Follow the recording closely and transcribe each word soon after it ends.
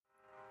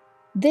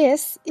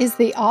This is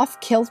the Off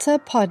Kilter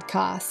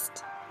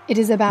podcast. It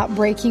is about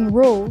breaking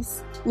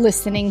rules,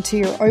 listening to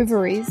your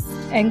ovaries,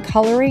 and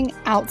colouring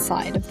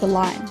outside of the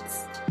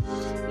lines.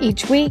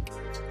 Each week,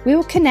 we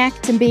will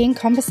connect and be in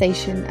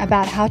conversation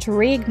about how to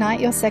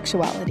reignite your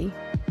sexuality,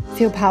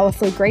 feel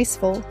powerfully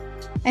graceful,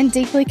 and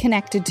deeply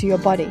connected to your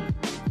body,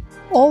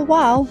 all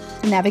while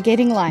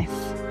navigating life.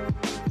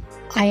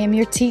 I am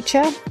your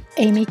teacher,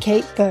 Amy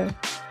Kate Bow.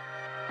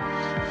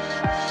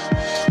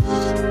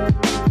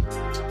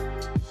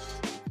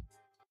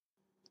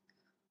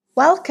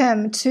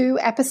 Welcome to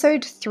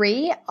episode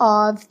 3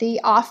 of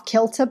the Off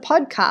Kilter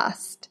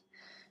podcast.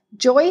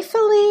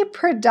 Joyfully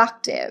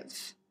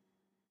productive.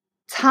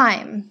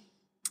 Time.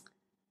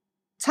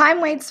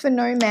 Time waits for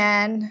no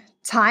man.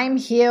 Time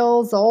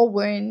heals all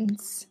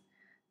wounds.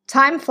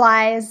 Time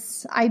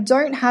flies. I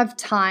don't have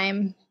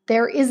time.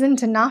 There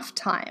isn't enough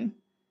time.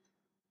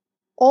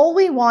 All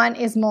we want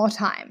is more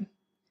time.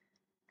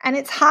 And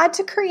it's hard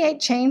to create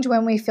change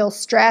when we feel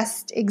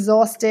stressed,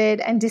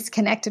 exhausted, and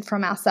disconnected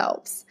from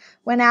ourselves.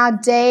 When our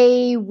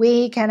day,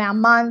 week, and our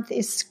month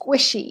is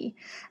squishy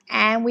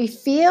and we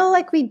feel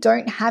like we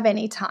don't have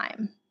any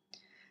time.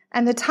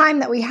 And the time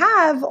that we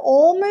have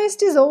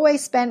almost is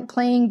always spent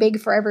playing big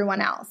for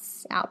everyone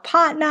else. Our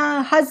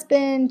partner,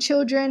 husband,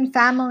 children,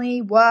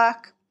 family,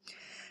 work.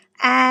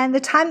 And the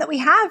time that we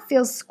have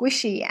feels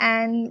squishy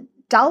and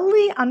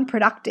dully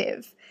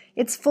unproductive.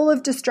 It's full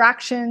of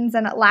distractions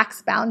and it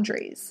lacks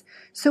boundaries.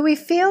 So we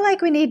feel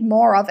like we need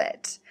more of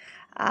it.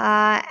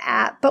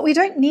 But we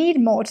don't need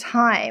more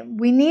time.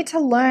 We need to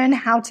learn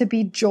how to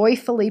be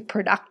joyfully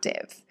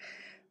productive.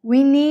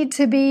 We need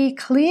to be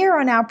clear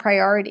on our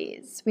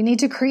priorities. We need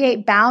to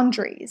create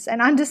boundaries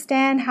and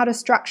understand how to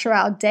structure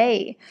our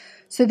day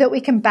so that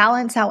we can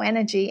balance our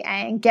energy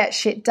and get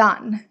shit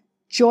done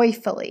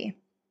joyfully.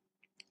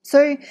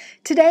 So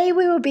today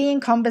we will be in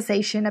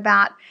conversation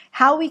about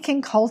how we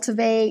can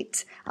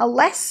cultivate a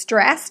less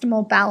stressed,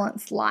 more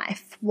balanced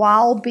life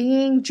while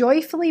being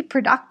joyfully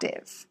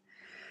productive.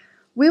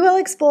 We will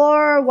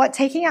explore what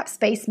taking up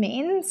space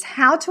means,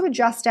 how to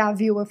adjust our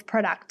view of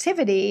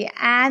productivity,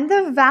 and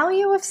the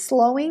value of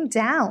slowing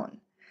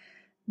down.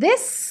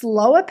 This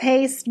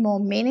slower-paced, more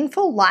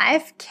meaningful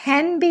life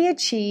can be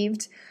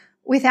achieved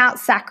without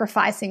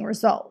sacrificing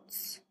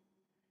results.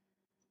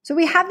 So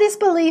we have this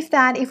belief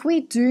that if we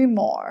do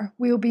more,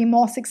 we will be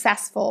more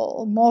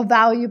successful, more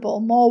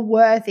valuable, more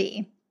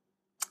worthy.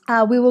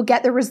 We will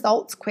get the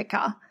results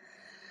quicker.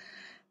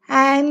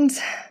 And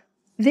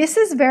this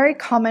is very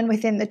common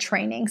within the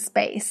training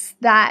space,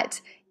 that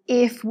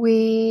if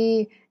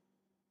we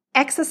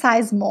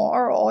exercise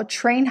more or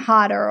train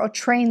harder or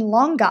train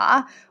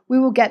longer, we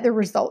will get the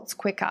results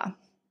quicker.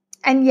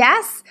 And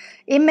yes,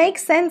 it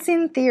makes sense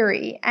in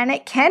theory and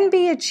it can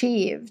be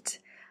achieved,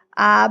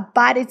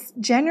 but it's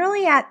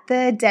generally at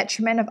the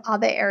detriment of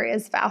other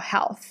areas of our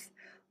health.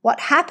 What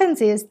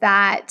happens is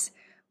that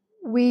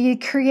we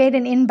create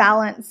an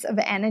imbalance of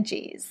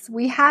energies.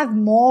 We have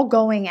more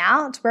going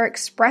out. We're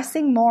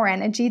expressing more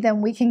energy than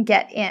we can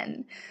get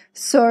in.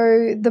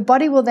 So the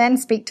body will then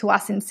speak to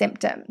us in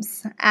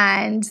symptoms.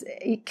 And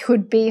it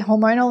could be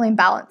hormonal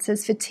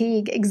imbalances,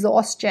 fatigue,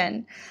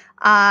 exhaustion,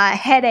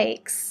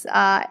 headaches,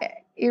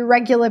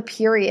 irregular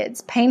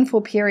periods,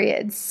 painful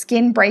periods,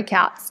 skin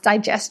breakouts,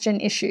 digestion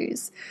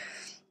issues.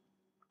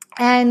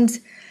 And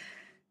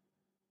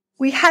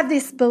we have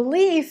this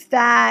belief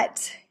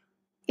that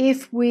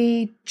if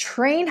we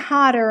train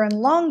harder and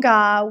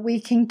longer, we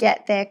can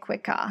get there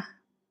quicker.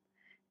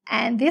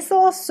 And this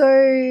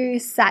also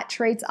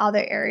saturates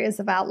other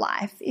areas of our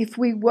life. If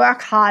we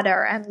work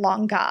harder and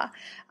longer,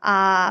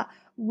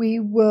 we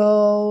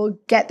will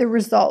get the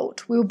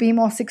result. We'll be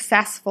more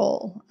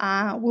successful.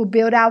 We'll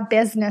build our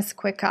business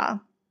quicker.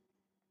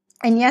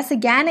 And yes,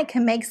 again, it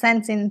can make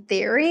sense in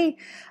theory,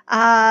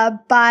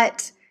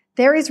 but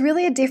there is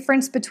really a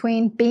difference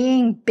between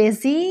being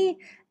busy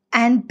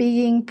and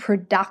being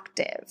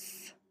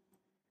productive.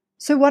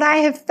 So what I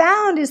have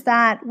found is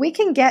that we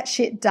can get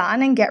shit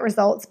done and get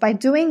results by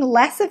doing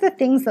less of the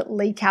things that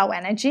leak our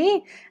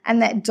energy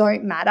and that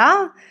don't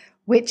matter,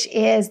 which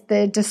is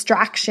the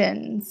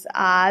distractions,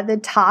 the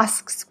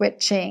task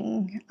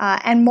switching,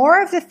 and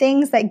more of the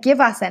things that give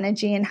us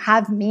energy and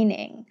have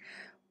meaning,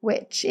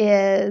 which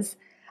is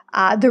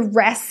the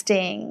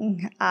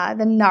resting,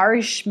 the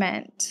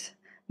nourishment,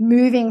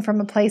 moving from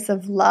a place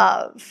of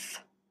love.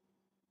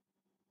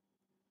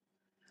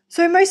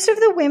 So most of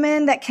the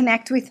women that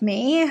connect with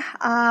me,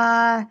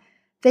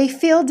 they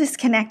feel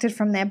disconnected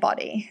from their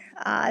body.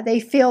 They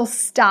feel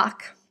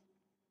stuck.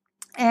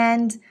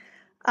 And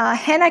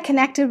Hannah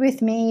connected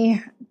with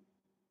me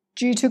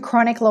due to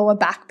chronic lower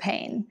back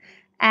pain.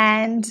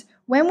 And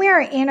when we are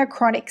in a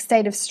chronic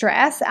state of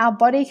stress, our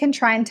body can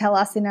try and tell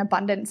us in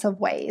abundance of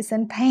ways,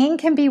 and pain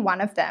can be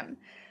one of them.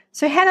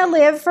 So Hannah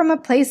lived from a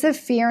place of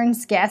fear and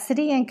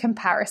scarcity and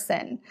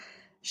comparison.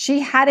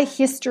 She had a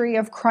history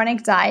of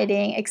chronic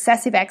dieting,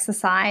 excessive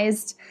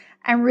exercise,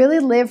 and really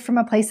lived from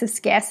a place of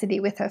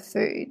scarcity with her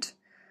food.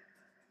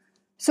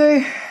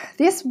 So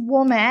this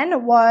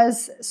woman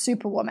was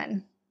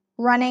Superwoman.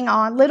 running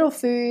on little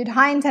food,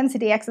 high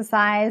intensity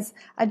exercise,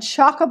 a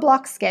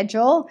chock-a-block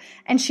schedule,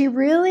 and she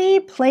really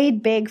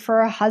played big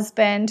for her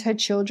husband, her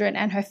children,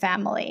 and her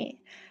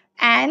family.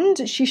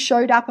 And she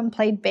showed up and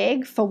played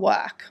big for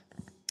work.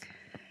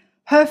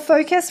 Her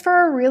focus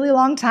for a really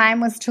long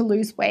time was to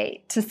lose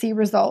weight, to see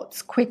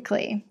results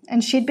quickly.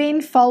 And she'd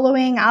been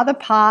following other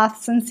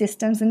paths and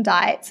systems and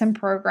diets and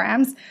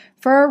programs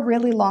for a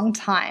really long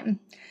time.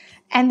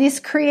 And this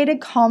created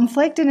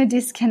conflict and a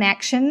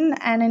disconnection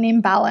and an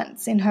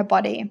imbalance in her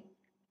body.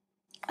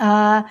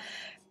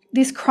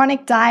 This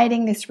chronic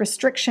dieting, this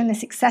restriction,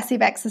 this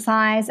excessive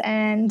exercise,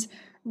 and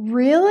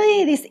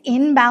really this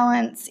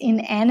imbalance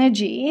in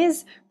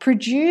energies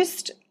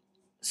produced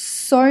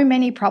so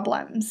many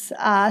problems,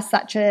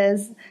 such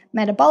as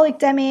metabolic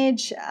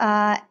damage,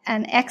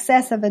 an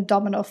excess of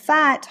abdominal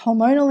fat,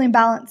 hormonal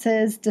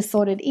imbalances,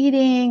 disordered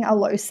eating, a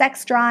low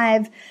sex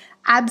drive,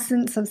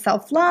 absence of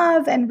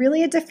self-love, and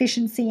really a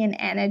deficiency in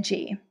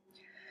energy.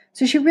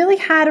 So she really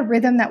had a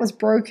rhythm that was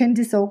broken,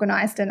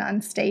 disorganized, and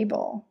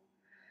unstable.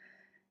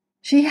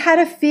 She had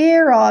a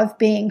fear of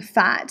being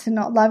fat and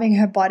not loving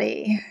her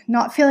body,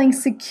 not feeling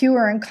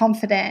secure and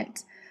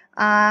confident.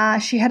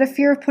 She had a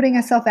fear of putting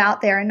herself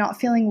out there and not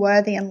feeling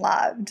worthy and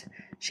loved.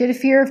 She had a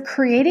fear of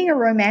creating a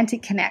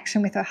romantic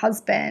connection with her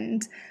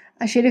husband.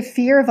 She had a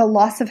fear of a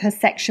loss of her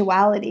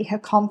sexuality, her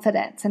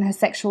confidence, and her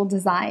sexual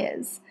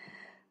desires.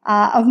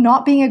 Of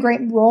not being a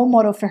great role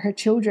model for her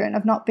children,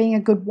 of not being a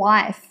good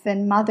wife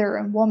and mother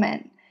and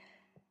woman.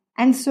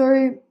 And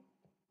so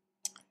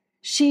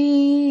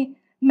she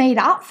made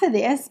up for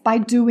this by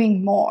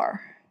doing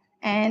more.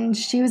 And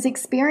she was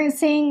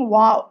experiencing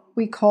what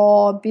we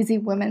call busy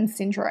women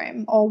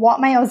syndrome, or what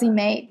my Aussie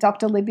mate,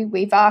 Dr. Libby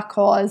Weaver,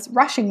 calls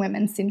rushing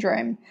women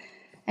syndrome.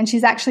 And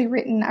she's actually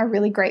written a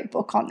really great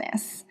book on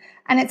this.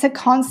 And it's a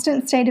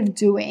constant state of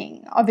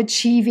doing, of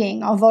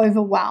achieving, of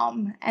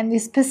overwhelm, and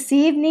this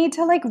perceived need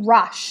to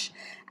rush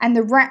and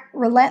the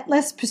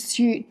relentless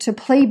pursuit to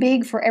play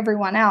big for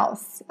everyone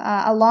else,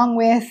 along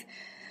with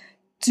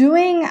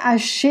doing a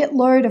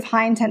shitload of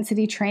high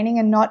intensity training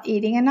and not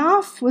eating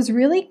enough, was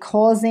really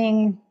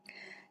causing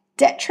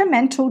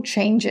detrimental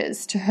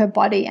changes to her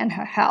body and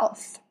her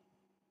health.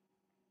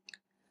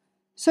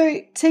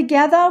 So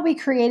together we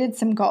created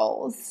some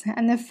goals,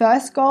 and the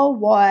first goal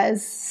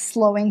was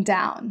slowing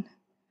down,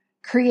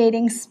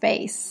 creating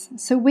space.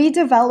 So we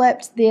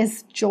developed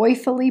this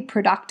joyfully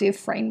productive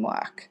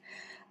framework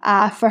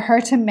for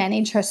her to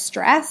manage her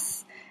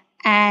stress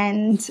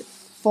and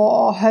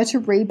for her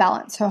to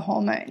rebalance her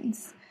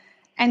hormones.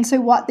 And so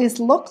what this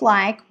looked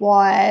like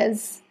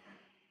was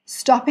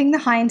stopping the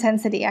high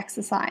intensity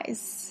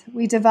exercise.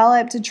 We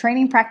developed a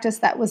training practice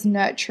that was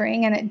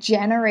nurturing and it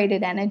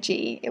generated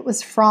energy. It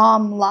was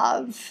from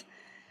love.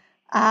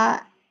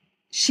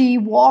 She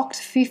walked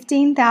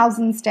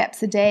 15,000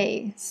 steps a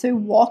day. So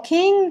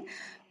walking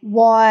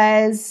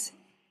was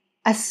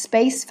a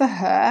space for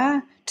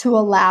her to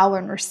allow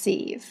and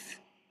receive,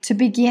 to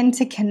begin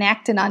to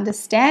connect and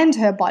understand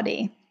her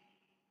body,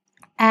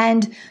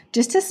 and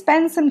just to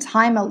spend some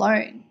time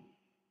alone.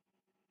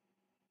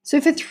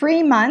 So for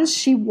 3 months,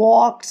 she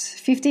walked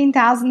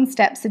 15,000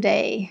 steps a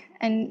day,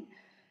 and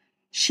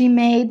she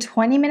made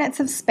 20 minutes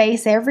of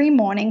space every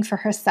morning for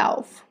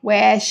herself,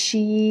 where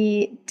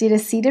she did a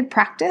seated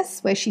practice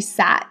where she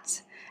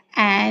sat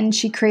and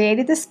she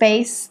created the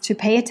space to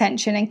pay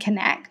attention and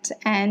connect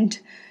and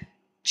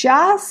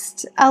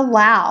just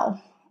allow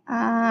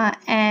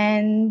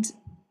and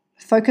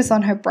focus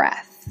on her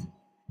breath.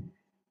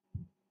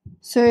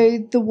 So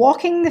the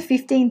walking the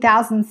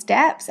 15,000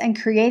 steps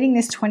and creating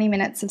this 20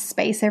 minutes of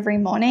space every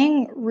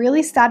morning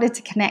really started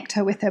to connect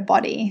her with her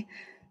body.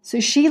 So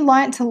she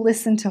learned to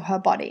listen to her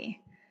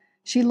body.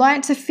 She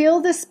learned to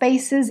fill the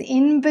spaces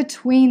in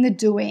between the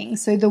doing,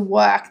 so the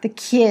work, the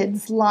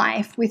kids,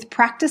 life, with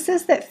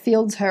practices that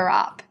filled her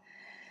up.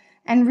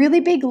 And really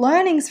big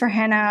learnings for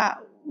Hannah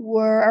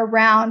were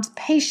around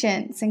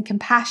patience and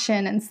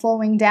compassion and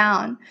slowing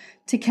down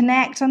to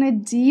connect on a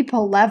deeper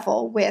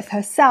level with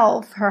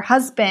herself, her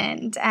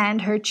husband,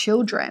 and her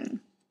children.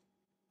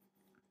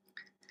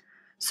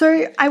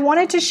 So I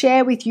wanted to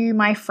share with you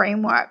my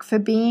framework for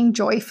being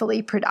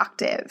joyfully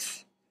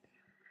productive.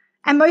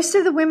 And most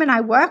of the women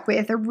I work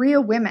with are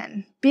real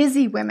women,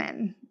 busy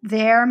women.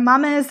 They're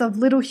mamas of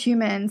little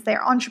humans,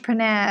 they're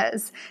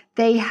entrepreneurs,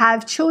 they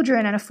have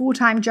children and a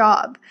full-time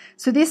job.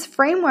 So this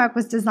framework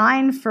was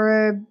designed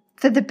for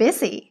the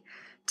busy,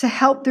 to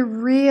help the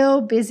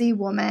real busy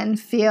woman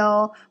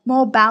feel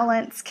more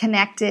balanced,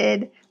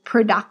 connected,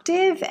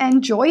 productive,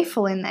 and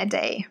joyful in their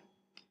day.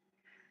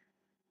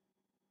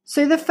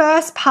 So the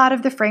first part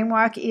of the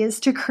framework is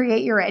to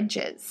create your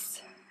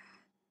edges.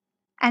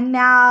 And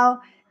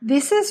now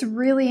this is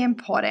really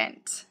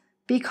important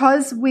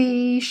because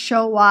we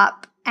show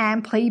up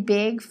and play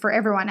big for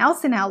everyone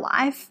else in our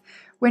life.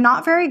 We're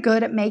not very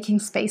good at making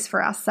space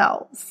for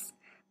ourselves,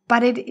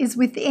 but it is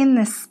within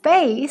the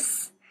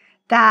space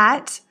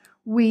that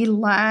we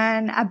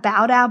learn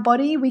about our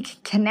body, we can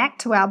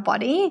connect to our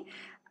body.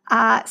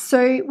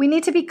 So we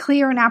need to be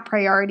clear in our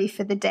priority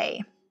for the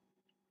day.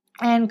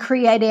 and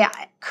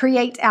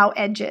create our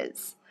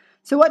edges.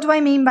 So what do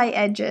I mean by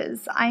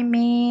edges? I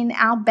mean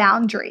our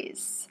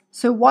boundaries.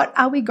 So what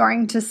are we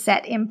going to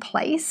set in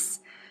place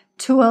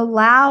to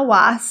allow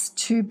us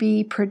to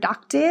be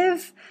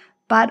productive,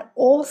 but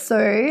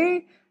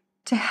also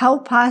to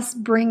help us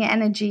bring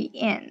energy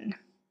in?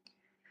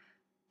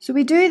 So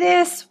we do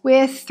this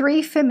with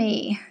 3 for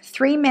me,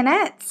 3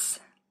 minutes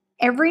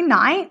every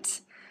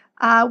night.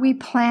 We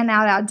plan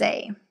out our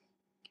day.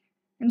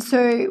 And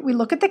so we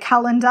look at the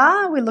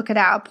calendar, we look at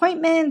our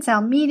appointments,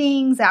 our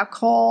meetings, our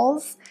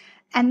calls,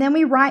 and then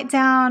we write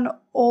down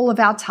all of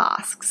our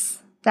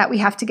tasks that we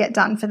have to get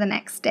done for the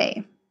next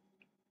day.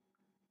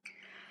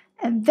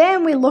 And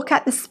then we look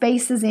at the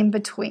spaces in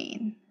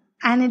between.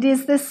 And it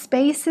is the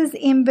spaces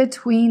in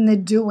between the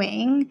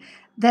doing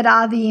that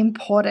are the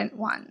important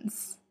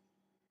ones.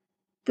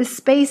 The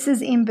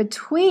spaces in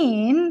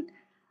between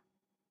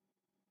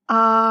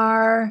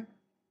are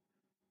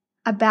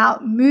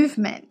about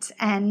movement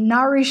and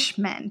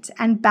nourishment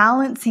and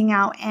balancing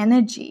our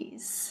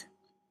energies.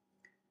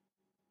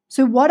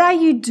 So what are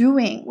you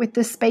doing with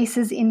the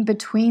spaces in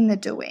between the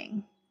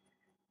doing?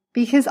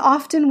 Because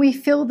often we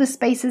fill the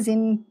spaces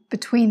in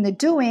between the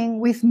doing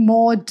with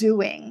more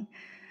doing,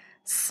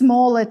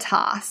 smaller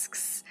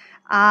tasks,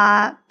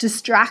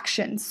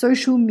 distractions,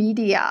 social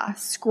media,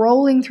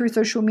 scrolling through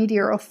social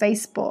media or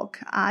Facebook,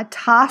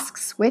 task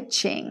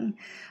switching,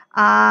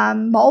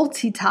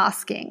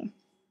 multitasking.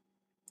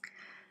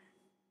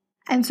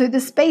 And so the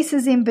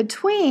spaces in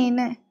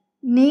between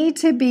need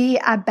to be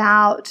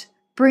about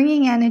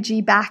bringing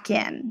energy back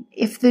in.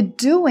 If the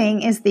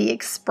doing is the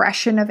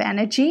expression of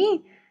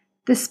energy,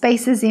 the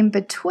spaces in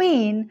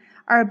between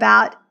are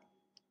about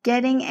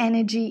getting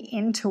energy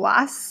into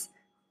us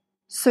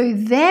so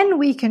then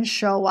we can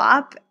show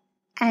up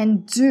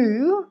and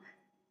do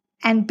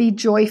and be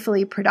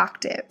joyfully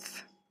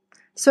productive.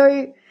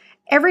 So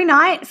every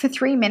night for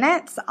 3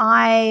 minutes,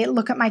 I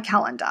look at my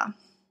calendar.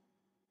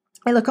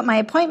 I look at my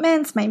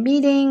appointments, my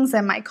meetings,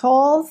 and my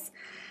calls,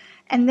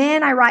 and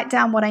then I write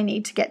down what I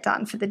need to get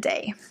done for the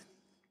day.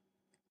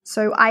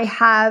 So I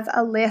have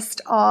a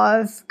list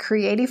of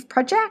creative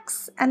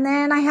projects, and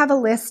then I have a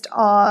list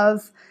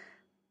of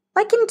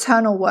like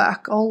internal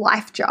work or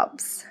life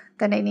jobs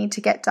that I need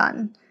to get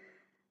done.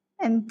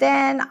 And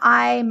then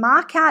I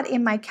mark out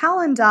in my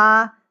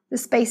calendar the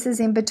spaces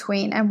in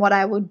between and what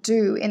I will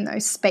do in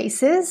those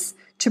spaces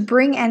to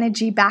bring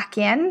energy back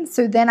in,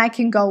 so then I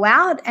can go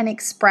out and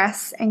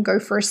express and go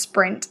for a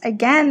sprint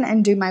again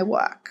and do my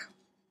work.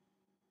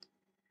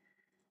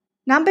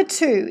 Number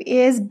 2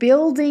 is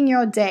building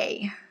your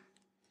day.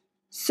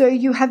 So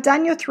you have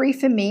done your 3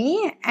 for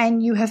me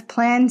and you have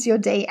planned your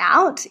day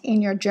out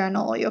in your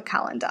journal or your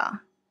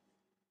calendar.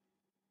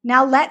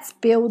 Now let's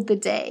build the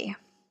day.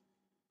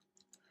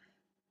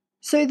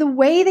 So the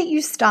way that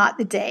you start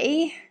the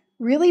day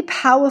really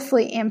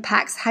powerfully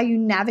impacts how you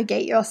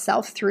navigate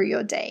yourself through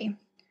your day.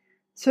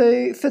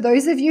 So for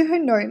those of you who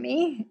know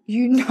me,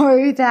 you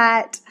know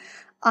that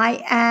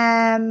I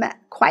am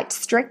quite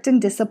strict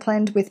and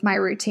disciplined with my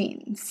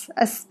routines,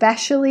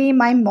 especially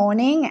my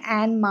morning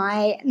and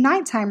my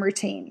nighttime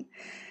routine.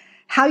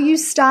 How you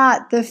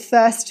start the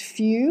first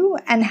few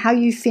and how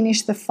you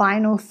finish the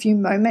final few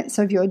moments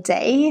of your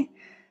day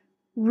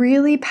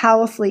really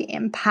powerfully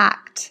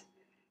impact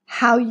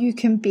how you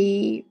can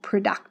be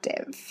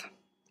productive.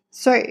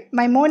 So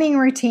my morning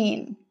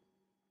routine.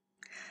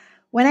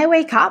 When I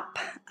wake up,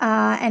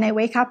 and I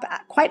wake up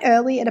quite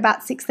early at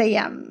about 6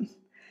 a.m.,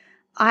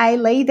 I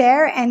lay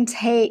there and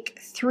take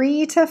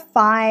 3 to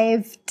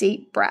 5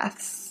 deep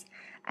breaths.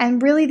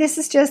 And really, this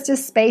is just a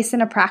space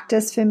and a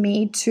practice for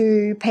me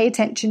to pay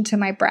attention to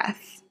my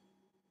breath.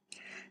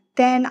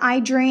 Then I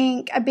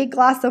drink a big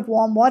glass of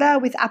warm water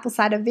with apple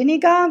cider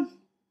vinegar.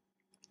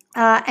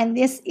 And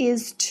this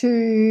is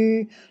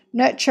to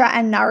nurture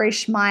and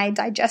nourish my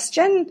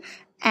digestion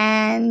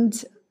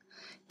and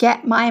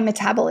get my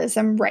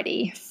metabolism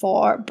ready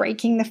for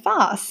breaking the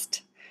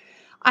fast.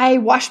 I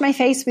wash my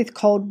face with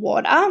cold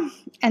water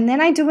and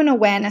then I do an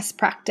awareness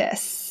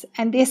practice.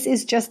 And this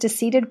is just a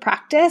seated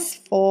practice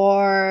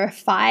for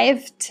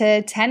 5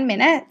 to 10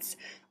 minutes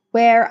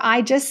where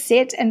I just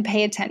sit and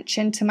pay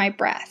attention to my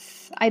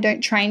breath. I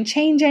don't try and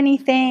change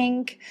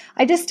anything.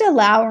 I just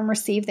allow and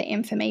receive the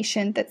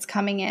information that's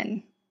coming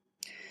in.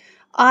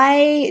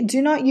 I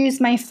do not use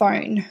my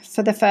phone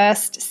for the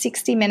first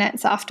 60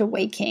 minutes after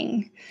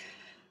waking.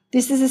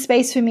 This is a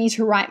space for me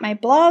to write my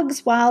blogs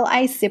while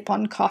I sip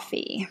on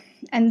coffee.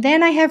 And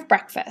then I have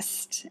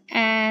breakfast.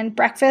 And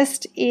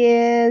breakfast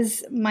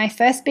is my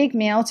first big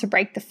meal to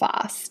break the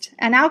fast.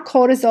 And our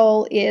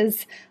cortisol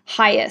is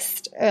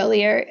highest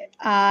earlier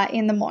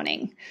in the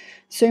morning.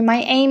 So my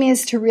aim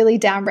is to really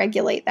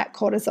downregulate that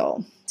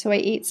cortisol. So I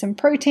eat some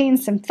protein,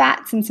 some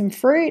fats, and some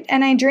fruit,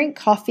 and I drink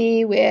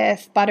coffee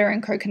with butter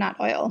and coconut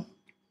oil.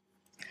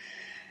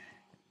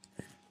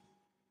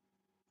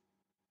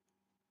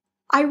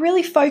 I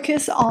really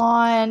focus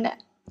on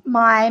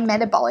my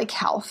metabolic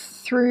health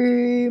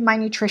through my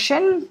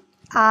nutrition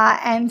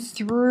and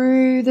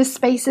through the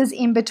spaces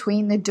in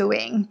between the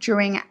doing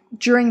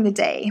during the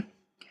day.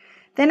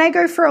 Then I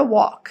go for a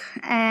walk,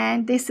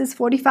 and this is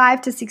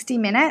 45 to 60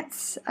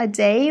 minutes a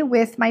day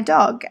with my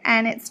dog,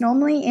 and it's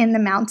normally in the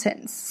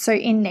mountains, so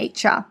in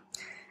nature.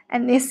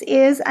 And this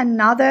is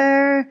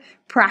another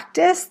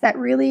practice that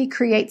really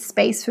creates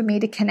space for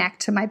me to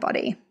connect to my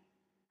body,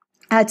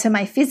 to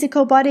my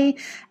physical body.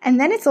 And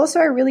then it's also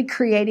a really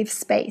creative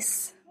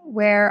space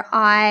where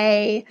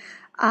I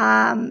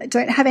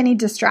don't have any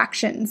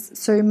distractions,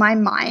 so my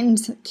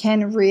mind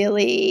can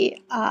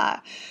really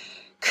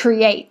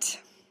create.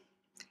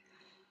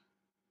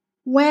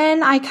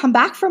 When I come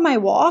back from my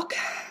walk,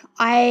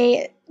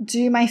 I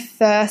do my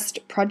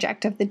first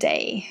project of the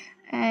day,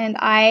 and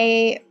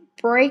I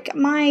break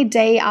my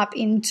day up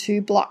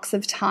into blocks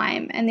of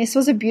time. And this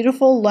was a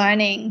beautiful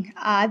learning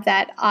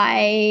that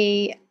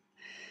I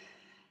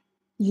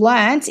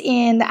learnt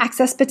in the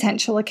Access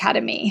Potential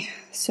Academy.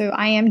 So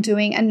I am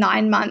doing a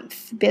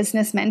 9-month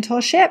business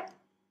mentorship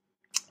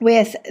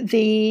with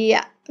the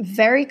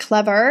very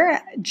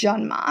clever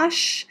John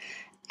Marsh.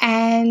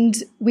 And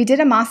we did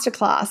a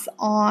masterclass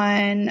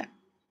on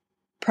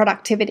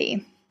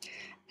productivity.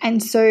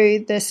 And so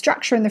the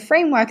structure and the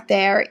framework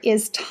there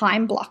is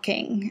time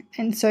blocking.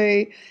 And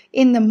so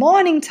in the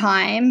morning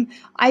time,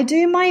 I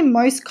do my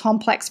most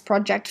complex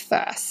project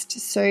first.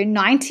 So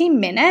 90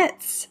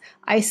 minutes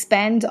I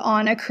spend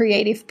on a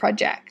creative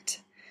project.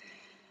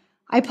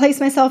 I place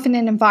myself in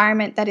an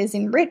environment that is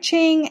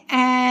enriching,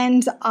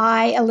 and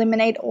I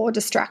eliminate all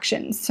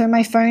distractions. So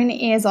my phone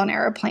is on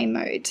airplane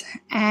mode,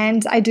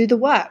 and I do the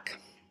work.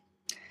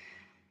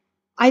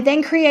 I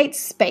then create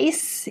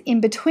space in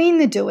between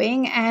the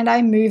doing, and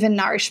I move and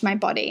nourish my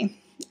body.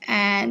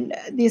 And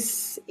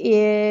this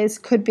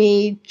could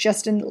be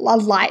just a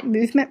light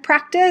movement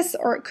practice,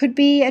 or it could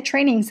be a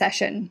training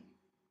session.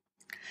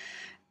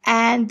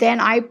 And then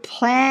I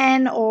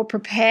plan or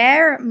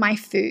prepare my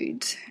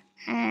food,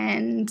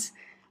 and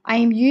I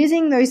am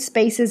using those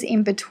spaces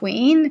in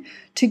between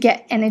to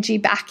get energy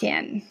back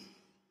in.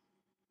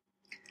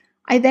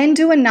 I then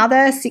do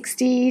another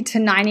 60 to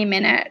 90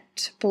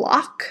 minute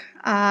block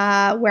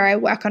where I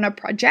work on a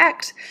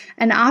project.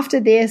 And after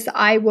this,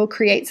 I will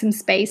create some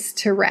space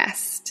to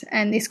rest.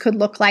 And this could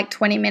look like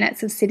 20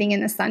 minutes of sitting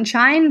in the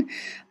sunshine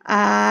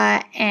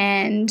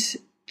and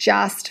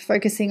just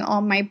focusing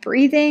on my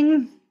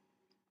breathing.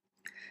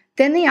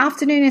 Then the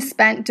afternoon is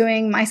spent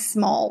doing my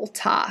small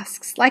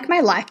tasks, like my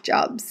life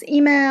jobs,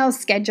 emails,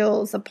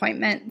 schedules,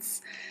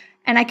 appointments.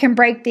 And I can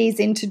break these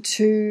into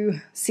 2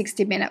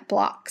 60-minute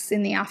blocks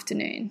in the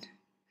afternoon.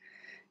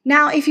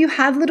 Now, if you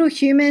have little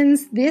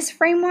humans, this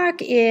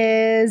framework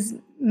is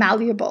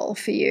malleable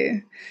for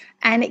you,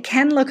 and it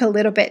can look a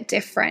little bit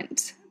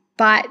different,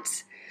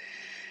 but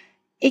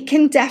it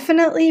can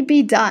definitely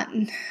be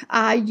done.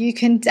 You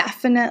can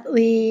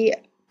definitely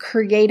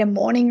create a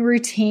morning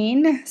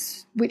routine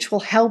which will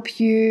help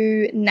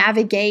you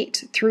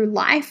navigate through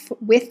life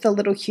with the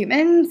little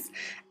humans.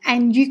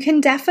 And you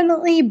can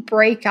definitely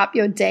break up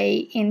your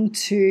day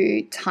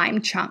into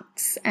time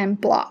chunks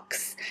and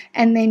blocks,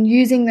 and then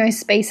using those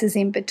spaces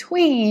in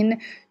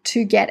between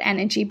to get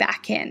energy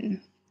back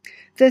in.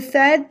 The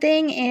third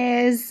thing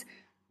is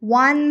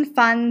one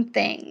fun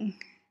thing.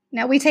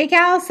 Now, we take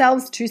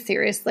ourselves too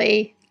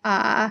seriously,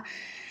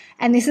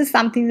 and this is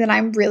something that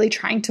I'm really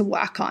trying to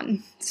work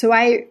on. So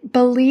I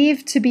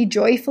believe to be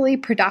joyfully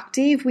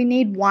productive, we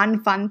need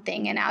one fun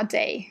thing in our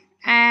day.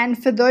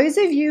 And for those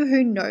of you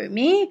who know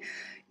me,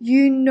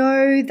 you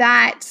know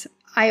that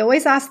I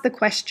always ask the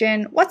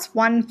question, what's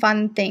one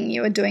fun thing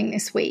you are doing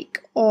this week?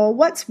 Or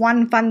what's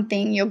one fun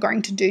thing you're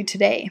going to do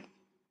today?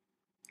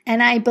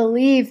 And I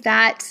believe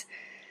that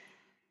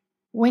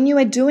when you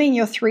are doing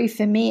your 3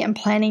 for me and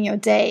planning your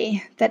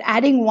day, that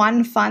adding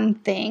one fun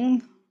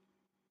thing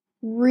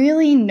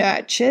really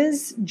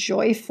nurtures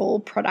joyful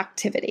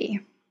productivity.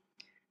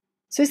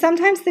 So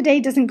sometimes the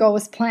day doesn't go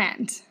as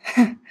planned.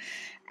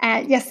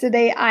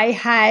 Yesterday, I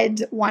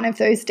had one of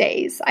those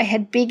days. I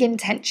had big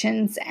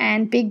intentions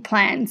and big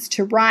plans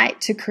to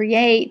write, to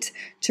create,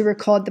 to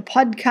record the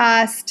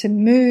podcast, to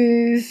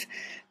move,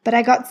 but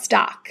I got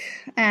stuck.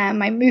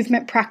 My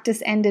movement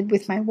practice ended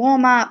with my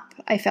warm-up.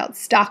 I felt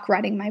stuck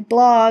writing my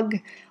blog.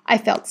 I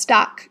felt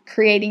stuck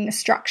creating the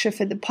structure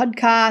for the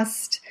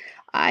podcast.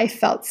 I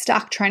felt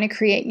stuck trying to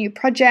create new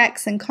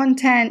projects and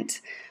content.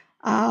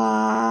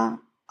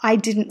 I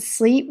didn't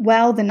sleep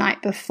well the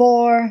night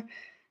before.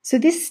 So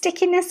this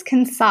stickiness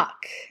can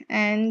suck.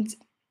 And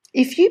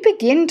if you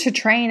begin to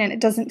train and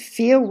it doesn't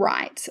feel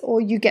right or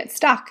you get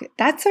stuck,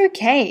 that's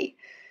okay.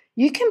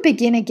 You can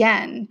begin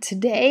again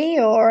today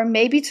or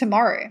maybe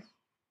tomorrow.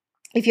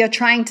 If you're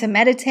trying to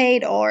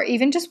meditate or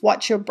even just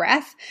watch your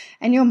breath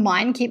and your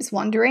mind keeps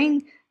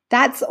wandering,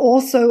 that's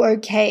also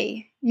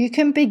okay. You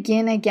can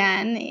begin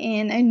again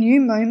in a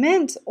new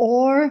moment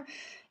or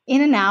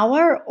in an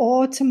hour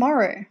or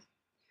tomorrow.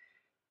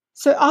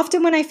 So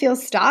often when I feel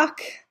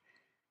stuck,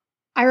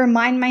 I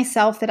remind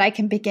myself that I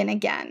can begin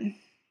again,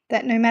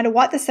 that no matter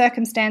what the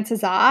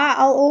circumstances are,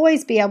 I'll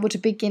always be able to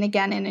begin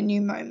again in a new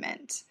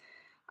moment,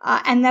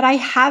 and that I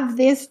have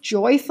this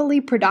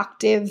joyfully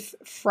productive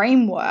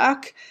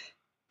framework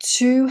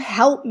to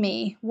help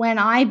me when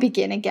I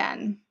begin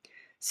again.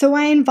 So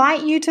I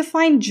invite you to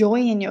find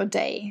joy in your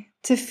day,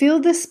 to fill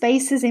the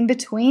spaces in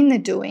between the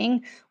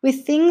doing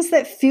with things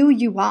that fill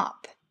you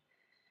up,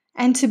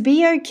 and to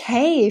be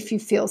okay if you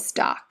feel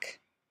stuck.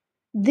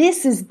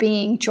 This is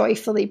being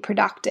joyfully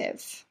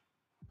productive.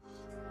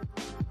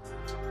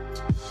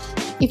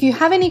 If you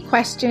have any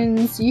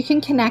questions, you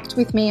can connect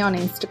with me on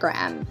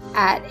Instagram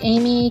at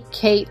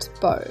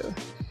AmyKateBow.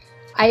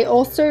 I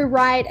also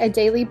write a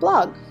daily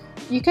blog.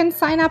 You can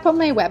sign up on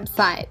my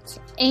website,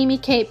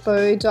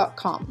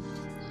 amykatebow.com.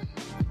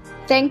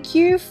 Thank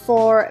you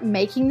for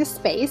making the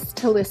space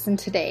to listen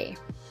today.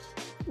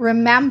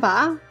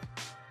 Remember,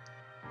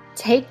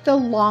 take the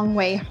long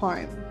way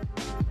home.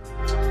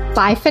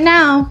 Bye for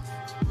now.